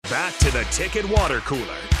back to the Ticket Water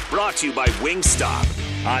Cooler, brought to you by Wingstop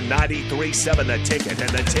on 93.7 The Ticket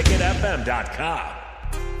and theticketfm.com.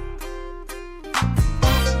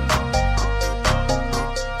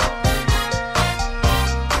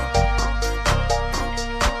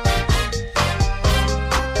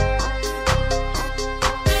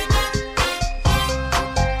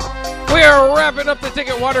 We are wrapping up the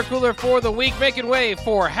Ticket Water Cooler for the week, making way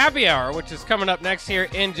for Happy Hour, which is coming up next here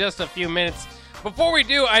in just a few minutes. Before we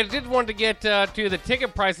do, I did want to get to the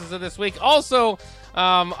ticket prices of this week. Also,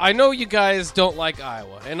 I know you guys don't like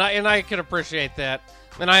Iowa, and I can appreciate that,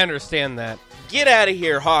 and I understand that. Get out of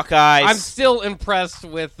here, Hawkeyes. I'm still impressed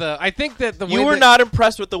with. I think that the way you were not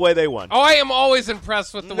impressed with the way they won. Oh, I am always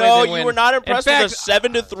impressed with the way they win. No, you were not impressed In with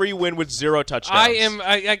a 7-3 win with 0 touchdowns. I am.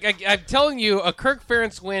 I'm telling you, a Kirk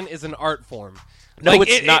Ferentz win is an art form. No, Like,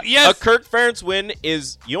 it's not. yes. A Kirk Ferentz win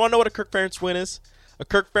is. You want to know what a Kirk Ferentz win is? A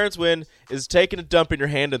Kirk Ferentz win is taking a dump in your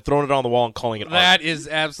hand and throwing it on the wall and calling it art. That is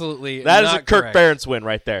absolutely That is not a Kirk correct. Ferentz win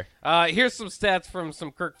right there. Here's some stats from some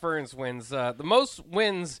Kirk Ferentz wins. The most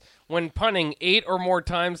wins when punting 8 or more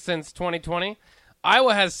times since 2020.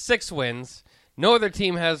 Iowa has 6 wins. No other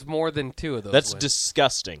team has more than 2 of those That's wins.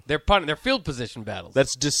 disgusting. They're punting. They're field position battles.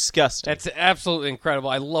 That's disgusting. That's absolutely incredible.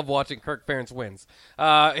 I love watching Kirk Ferentz wins.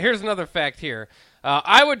 Here's another fact here.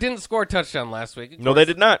 Iowa didn't score a touchdown last week. No, they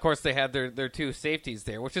did not. Of course, they had their 2 safeties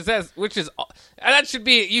there, that should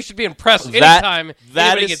be you should be impressed anytime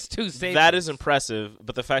anybody gets 2 safeties. That is impressive,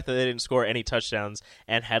 but the fact that they didn't score any touchdowns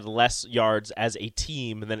and had less yards as a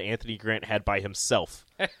team than Anthony Grant had by himself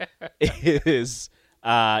is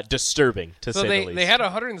disturbing, to say the least. They had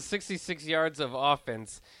 166 yards of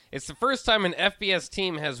offense. It's the first time an FBS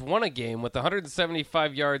team has won a game with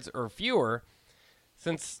 175 yards or fewer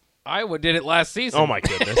since Iowa did it last season. Oh, my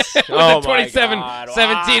goodness. With a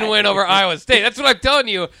 27-17 win over Iowa State. That's what I'm telling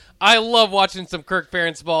you. I love watching some Kirk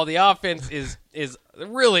Ferentz ball. The offense is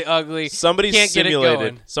really ugly. Somebody Can't get it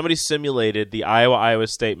going. simulated the Iowa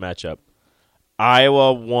State matchup.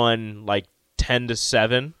 Iowa won like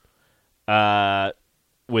 10-7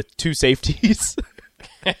 with 2 safeties.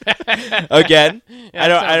 Again, I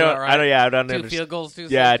don't understand. 2 field goals, 2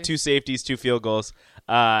 Yeah, safeties? 2 safeties, 2 field goals.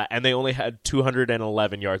 And they only had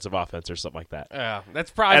 211 yards of offense or something like that. Yeah,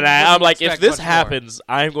 that's probably. And I'm like, if expect this much more. happens,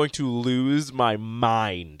 I'm going to lose my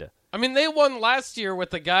mind. I mean, they won last year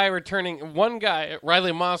with one guy,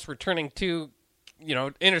 Riley Moss, returning 2,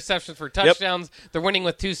 interceptions for touchdowns. Yep. They're winning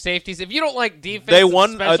with 2 safeties. If you don't like defense, they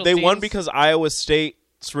won. special They won teams- because Iowa State's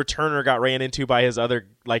returner got ran into by his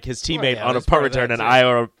his teammate on a there's punt part of return, that, and too.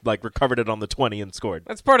 Iowa recovered it on the 20 and scored.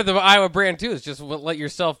 That's part of the Iowa brand too. Is just let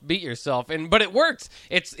yourself beat yourself, but it works.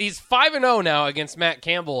 He's 5-0 now against Matt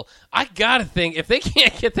Campbell. I gotta think if they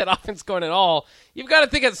can't get that offense going at all, you've got to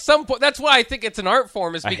think at some point. That's why I think it's an art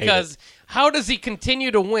form. Is because how does he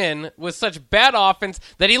continue to win with such bad offense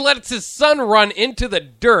that he lets his son run into the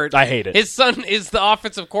dirt? I hate it. His son is the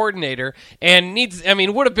offensive coordinator and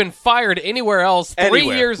would have been fired anywhere else 3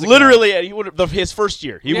 years ago. Literally, he would his first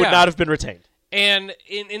year. He would Yeah. not have been retained. And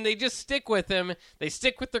they just stick with him. They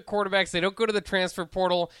stick with their quarterbacks. They don't go to the transfer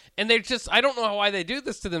portal. And I don't know why they do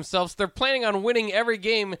this to themselves. They're planning on winning every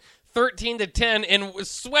game 13-10 and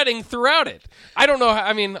sweating throughout it. I don't know.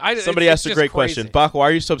 Somebody asked a great question. Bach, why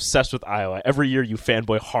are you so obsessed with Iowa? Every year you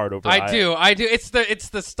fanboy hard over Iowa. I do. It's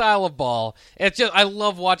the style of ball. I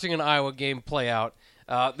love watching an Iowa game play out.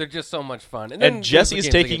 They're just so much fun. And Jesse is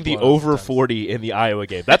taking the over 40 in the Iowa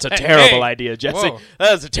game. That's a terrible idea, Jesse. Whoa.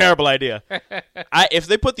 That is a terrible idea. If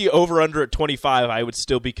they put the over-under at 25, I would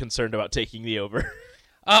still be concerned about taking the over.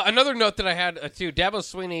 Another note that I had, too, Dabo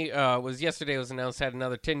Swinney was announced, had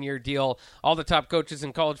another 10-year deal. All the top coaches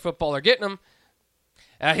in college football are getting him.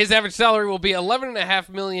 His average salary will be $11.5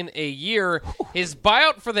 million a year. His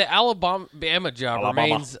buyout for the Alabama job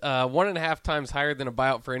remains 1.5 times higher than a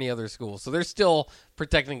buyout for any other school. So they're still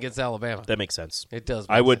protecting against Alabama. That makes sense. It does.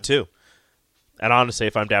 I would too. And honestly,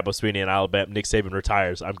 if I'm Dabo Swinney and Alabama, Nick Saban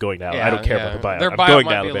retires, I'm going to Alabama. I don't care about the buyout. Their I'm buyout going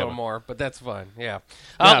might to be Alabama. a little more, but that's fine. Yeah.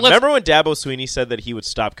 Remember when Dabo Swinney said that he would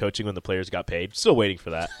stop coaching when the players got paid? Still waiting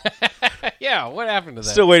for that. Yeah. What happened to that?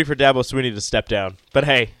 Still waiting for Dabo Swinney to step down. But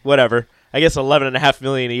hey, whatever. I guess $11.5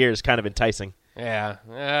 million a year is kind of enticing. Yeah,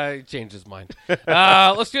 he changed his mind.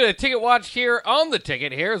 Let's do a ticket watch here on the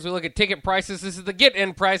ticket here as we look at ticket prices. This is the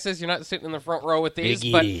get-in prices. You're not sitting in the front row with these.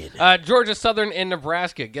 But Georgia Southern and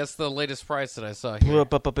Nebraska. Guess the latest price that I saw here.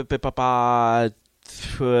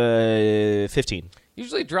 15.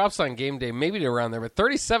 Usually drops on game day, maybe to around there, but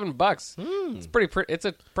 $37. It's pretty. It's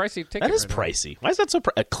a pricey ticket. That is right now. pricey. Why is that so?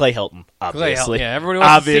 Clay Helton, obviously. Clay Helton, yeah, everybody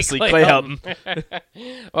wants to see Clay Helton.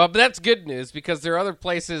 Well, but that's good news because there are other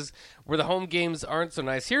places where the home games aren't so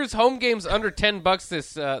nice. Here's home games under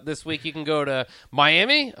 $10 this week. You can go to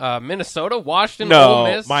Miami, Minnesota, Washington, Ole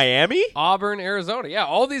Miss, Miami, Auburn, Arizona. Yeah,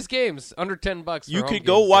 all these games under $10. You could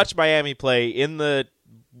go watch Miami play in the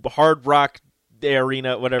Hard Rock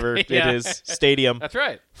Arena, whatever Yeah. it is, stadium. That's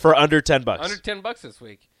right. For under $10. Under $10 this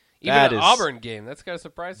week. Even That an is- Auburn game. That's kind of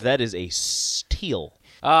surprising. That is a steal.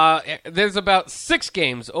 There's about 6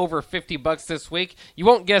 games over $50 this week. You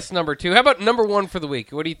won't guess number 2. How about number 1 for the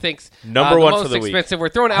week? What do you think's Number the 1 most for the week? expensive? We're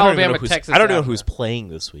throwing I don't even Alabama, know who's- Texas. I don't even know out who's there. playing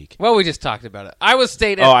this week. Well, we just talked about it. Iowa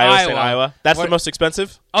State and Iowa Iowa. State, Iowa. That's What- the most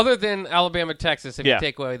expensive? Other than Alabama, Texas, if Yeah. you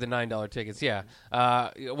take away the $9 tickets, yeah.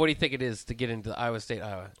 What do you think it is to get into Iowa State,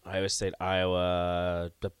 Iowa? Iowa State,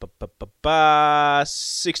 Iowa,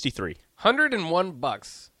 63.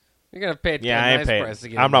 $101. You're gonna pay Yeah, a I ain't nice paying. price to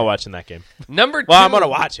get I'm in not there. watching that game. Number 2. Well, I'm going to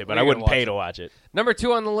watch it, but I You're wouldn't gonna pay to watch it. Number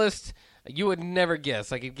 2 on the list, you would never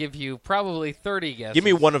guess. I could give you probably 30 guesses. Give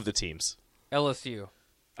me one of the teams. LSU.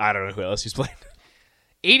 I don't know who LSU's playing.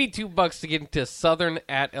 $82 to get into Southern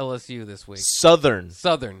at LSU this week. Southern.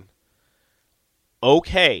 Southern.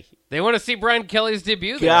 Okay. They want to see Brian Kelly's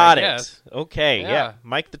debut there, Got I it. guess. Okay. Yeah. Yeah.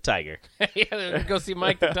 Mike the Tiger. Yeah, go see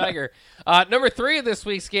Mike the Tiger. Number 3 of this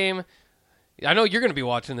week's game, I know you're going to be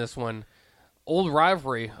watching this one. Old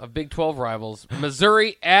rivalry of Big 12 rivals.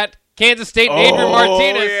 Missouri at Kansas State. Adrian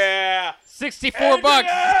Martinez. Yeah.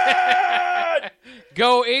 $64.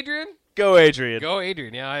 Go, Adrian. Go, Adrian. Go,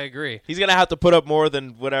 Adrian. Yeah, I agree. He's going to have to put up more than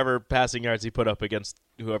whatever passing yards he put up against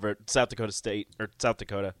whoever, South Dakota State or South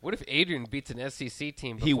Dakota. What if Adrian beats an SEC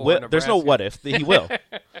team? He before will. There's no Nebraska? what if. He will.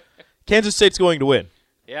 Kansas State's going to win.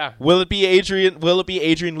 Yeah. Will it be Adrian? Will it be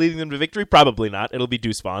Adrian leading them to victory? Probably not. It'll be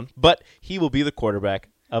Deuce Vaughn, but he will be the quarterback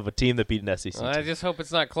of a team that beat an SEC Well, I team. just hope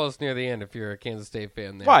it's not close near the end if you're a Kansas State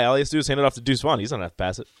fan there. Why? All he has to do is hand it off to Deuce Vaughn. He's not going to have to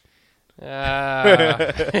pass it.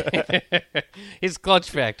 His clutch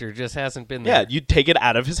factor just hasn't been Yeah, there. you take it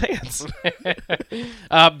out of his hands.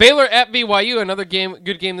 Baylor at BYU, another game,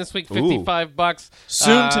 good game this week. $55.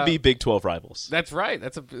 Soon to be Big 12 rivals. That's right.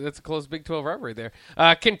 That's a close Big 12 rivalry there.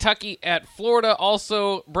 Kentucky at Florida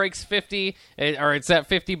also breaks 50, or it's at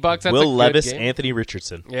 $50. That's a Will good Levis, game. Anthony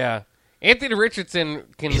Richardson. Yeah. Anthony Richardson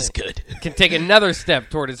He's good. can take another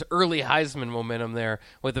step toward his early Heisman momentum there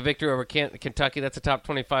with the victory over Kentucky. That's a top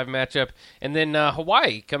 25 matchup. And then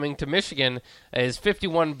Hawaii coming to Michigan is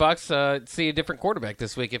 $51. See a different quarterback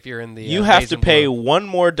this week if you're in the You have maize to and pay blue. one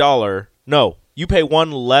more dollar. No, you pay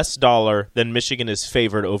one less dollar than Michigan is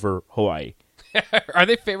favored over Hawaii. Are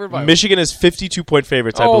they favored by Michigan is 52-point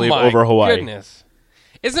favorites, I Oh believe, my over Hawaii. goodness.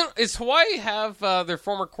 Is Hawaii have their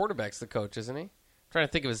former quarterback's the coach, isn't he? I'm trying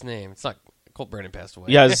to think of his name. It's not Colt Brennan passed away.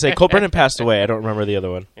 Yeah, I was going to say, Colt Brennan passed away. I don't remember the other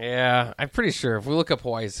one. Yeah, I'm pretty sure. If we look up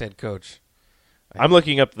Hawaii's head coach. I'm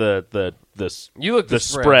looking up the You look the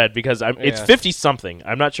spread because it's Yeah. 50-something.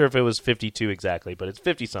 I'm not sure if it was 52 exactly, but it's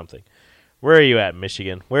 50-something. Where are you at,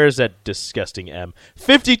 Michigan? Where is that disgusting M?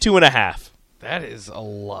 52.5. That is a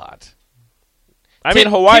lot. I mean,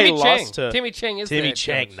 Hawaii Timmy lost Chang. to Timmy Chang is the Timmy head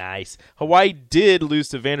Chang. coach. Nice. Hawaii did lose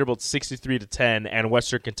to Vanderbilt 63-10 and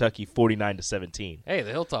Western Kentucky 49-17. Hey,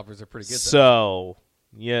 the Hilltoppers are pretty good. So,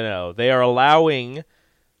 they are allowing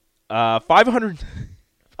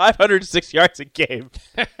 506 yards a game.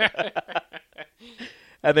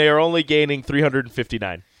 And they are only gaining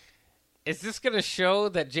 359. Is this going to show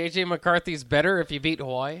that J.J. McCarthy's better if you beat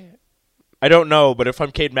Hawaii? I don't know, but if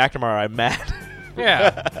I'm Cade McNamara, I'm mad.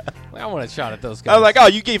 Yeah. I want a shot at those guys. I was like, oh,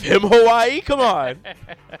 you gave him Hawaii? Come on.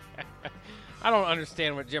 I don't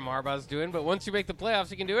understand what Jim Harbaugh's doing, but once you make the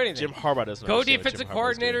playoffs, you can do anything. Jim Harbaugh doesn't Co understand what defensive Jim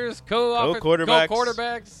Harbaugh's doing. coordinators, co quarterbacks.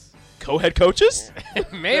 quarterbacks. Co-head coaches?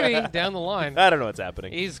 Maybe down the line. I don't know what's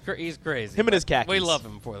happening. He's crazy. Him and his khakis. We love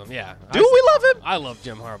him for them, yeah. Do we love him? I love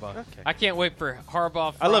Jim Harbaugh. Okay. I can't wait for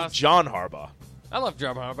Harbaugh. I love Frost. John Harbaugh. I love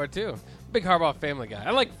John Harbaugh, too. Big Harbaugh family guy. I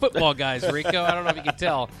like football guys, Rico. I don't know if you can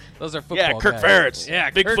tell. Those are football Yeah, Kirk guys. Ferentz. Yeah,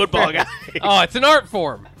 Big Kirk football Ferentz. guy. Oh, it's an art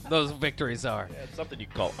form, those victories are. Yeah, it's something you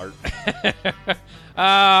call art.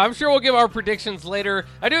 I'm sure we'll give our predictions later.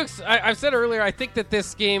 I've said earlier, I think that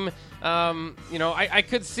this game, I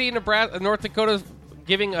could see North Dakota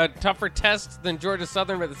giving a tougher test than Georgia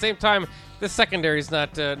Southern, but at the same time, the secondary is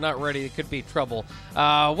not ready. It could be trouble.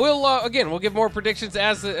 We'll give more predictions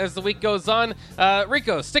as the week goes on.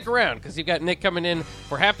 Rico, stick around because you've got Nick coming in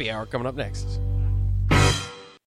for Happy Hour coming up next.